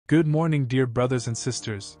Good morning, dear brothers and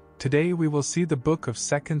sisters. Today we will see the book of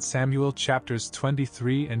 2 Samuel chapters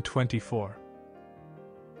 23 and 24.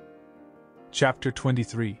 Chapter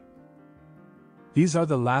 23. These are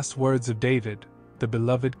the last words of David, the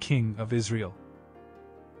beloved king of Israel.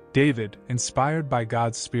 David, inspired by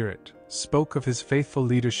God's Spirit, spoke of his faithful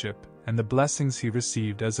leadership and the blessings he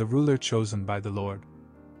received as a ruler chosen by the Lord.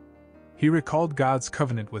 He recalled God's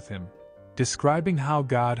covenant with him, describing how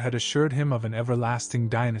God had assured him of an everlasting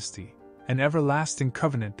dynasty, an everlasting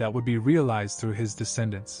covenant that would be realized through his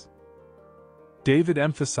descendants. David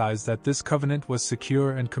emphasized that this covenant was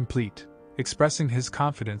secure and complete, expressing his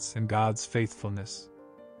confidence in God's faithfulness.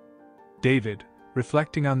 David,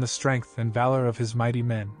 reflecting on the strength and valor of his mighty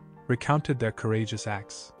men, recounted their courageous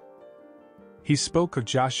acts. He spoke of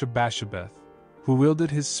Joshua-Basshebeth, who wielded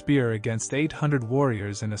his spear against 800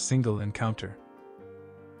 warriors in a single encounter.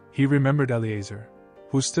 He remembered Eleazar,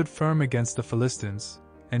 who stood firm against the Philistines,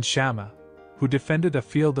 and Shammah, who defended a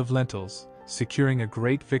field of lentils, securing a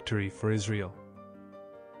great victory for Israel.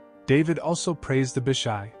 David also praised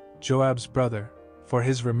Abishai, Joab's brother, for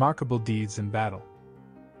his remarkable deeds in battle.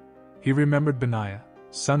 He remembered Benaiah,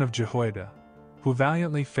 son of Jehoiada, who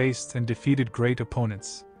valiantly faced and defeated great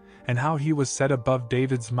opponents, and how he was set above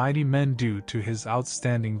David's mighty men due to his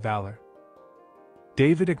outstanding valor.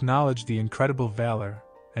 David acknowledged the incredible valor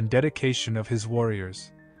and dedication of his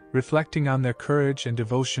warriors, reflecting on their courage and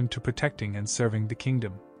devotion to protecting and serving the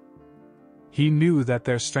kingdom. He knew that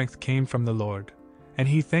their strength came from the Lord, and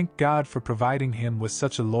he thanked God for providing him with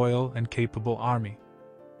such a loyal and capable army.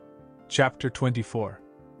 Chapter 24.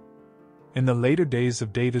 In the later days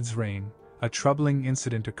of David's reign, a troubling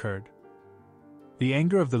incident occurred. The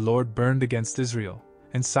anger of the Lord burned against Israel,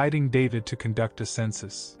 inciting David to conduct a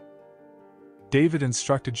census. David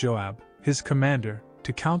instructed Joab, his commander,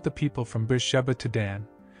 to count the people from Beersheba to Dan,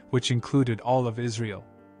 which included all of Israel.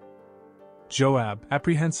 Joab,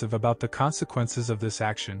 apprehensive about the consequences of this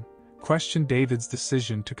action, questioned David's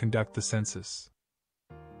decision to conduct the census.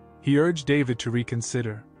 He urged David to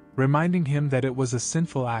reconsider, reminding him that it was a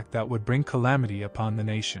sinful act that would bring calamity upon the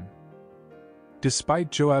nation. Despite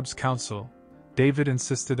Joab's counsel, David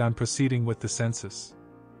insisted on proceeding with the census.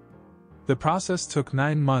 The process took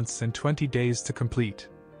 9 months and 20 days to complete,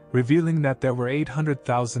 revealing that there were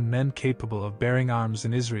 800,000 men capable of bearing arms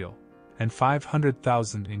in Israel, and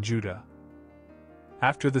 500,000 in Judah.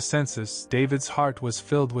 After the census, David's heart was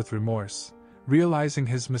filled with remorse, realizing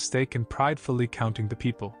his mistake in pridefully counting the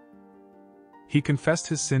people. He confessed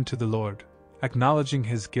his sin to the Lord, acknowledging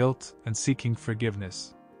his guilt and seeking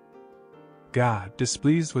forgiveness. God,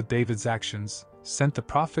 displeased with David's actions, sent the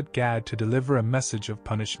prophet Gad to deliver a message of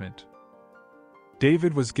punishment.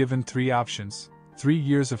 David was given 3 options: 3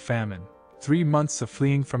 years of famine, 3 months of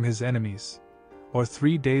fleeing from his enemies, or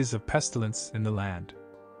 3 days of pestilence in the land.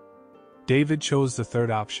 David chose the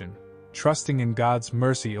third option, trusting in God's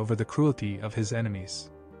mercy over the cruelty of his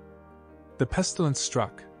enemies. The pestilence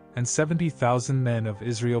struck, and 70,000 men of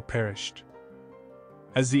Israel perished.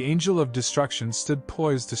 As the angel of destruction stood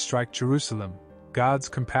poised to strike Jerusalem, God's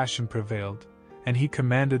compassion prevailed, and he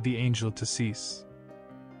commanded the angel to cease.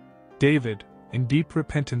 David, in deep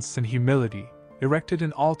repentance and humility, erected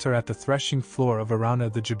an altar at the threshing floor of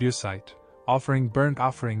Araunah the Jebusite, offering burnt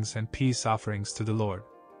offerings and peace offerings to the Lord.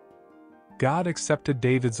 God accepted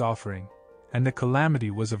David's offering, and the calamity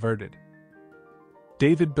was averted.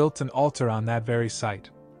 David built an altar on that very site,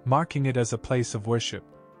 marking it as a place of worship.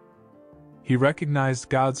 He recognized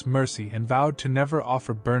God's mercy and vowed to never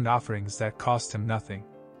offer burnt offerings that cost him nothing.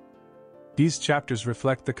 These chapters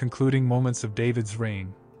reflect the concluding moments of David's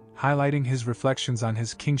reign, highlighting his reflections on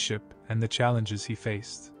his kingship and the challenges he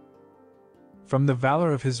faced. From the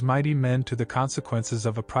valor of his mighty men to the consequences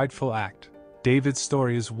of a prideful act, David's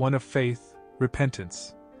story is one of faith,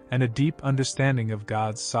 repentance, and a deep understanding of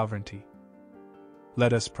God's sovereignty.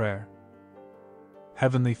 Let us pray.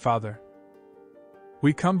 Heavenly Father,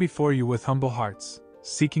 we come before you with humble hearts,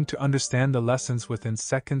 seeking to understand the lessons within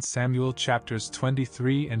 2 Samuel chapters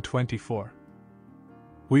 23 and 24.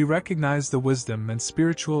 We recognize the wisdom and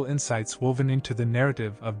spiritual insights woven into the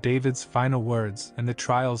narrative of David's final words and the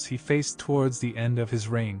trials he faced towards the end of his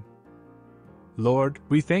reign. Lord,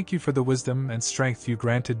 we thank you for the wisdom and strength you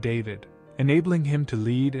granted David, enabling him to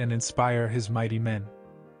lead and inspire his mighty men.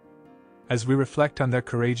 As we reflect on their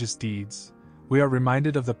courageous deeds, we are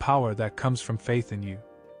reminded of the power that comes from faith in you.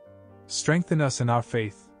 Strengthen us in our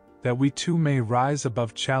faith, that we too may rise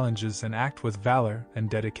above challenges and act with valor and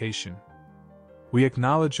dedication. We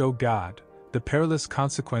acknowledge, O God, the perilous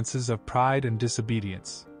consequences of pride and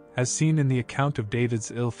disobedience, as seen in the account of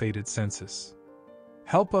David's ill-fated census.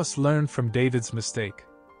 Help us learn from David's mistake,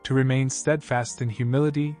 to remain steadfast in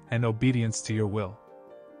humility and obedience to your will.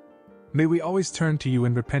 May we always turn to you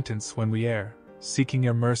in repentance when we err, seeking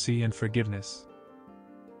your mercy and forgiveness.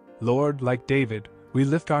 Lord, like David, we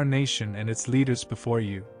lift our nation and its leaders before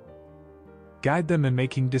you. Guide them in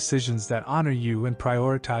making decisions that honor you and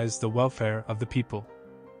prioritize the welfare of the people.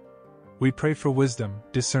 We pray for wisdom,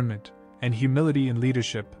 discernment, and humility in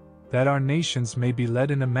leadership, that our nations may be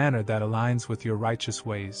led in a manner that aligns with your righteous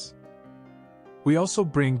ways. We also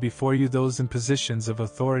bring before you those in positions of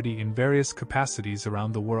authority in various capacities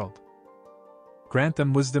around the world. Grant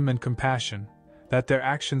them wisdom and compassion, that their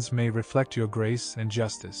actions may reflect your grace and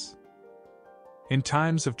justice. In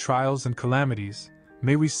times of trials and calamities,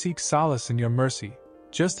 may we seek solace in your mercy,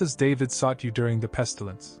 just as David sought you during the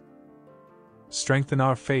pestilence. Strengthen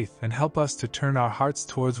our faith and help us to turn our hearts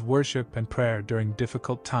towards worship and prayer during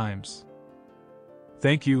difficult times.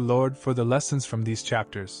 Thank you, Lord, for the lessons from these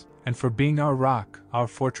chapters, and for being our rock, our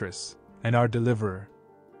fortress, and our deliverer.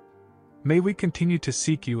 May we continue to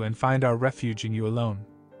seek you and find our refuge in you alone.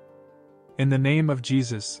 In the name of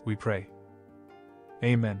Jesus, we pray.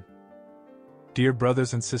 Amen. Dear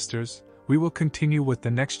brothers and sisters, we will continue with the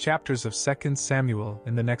next chapters of 2 Samuel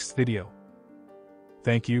in the next video.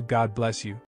 Thank you, God bless you.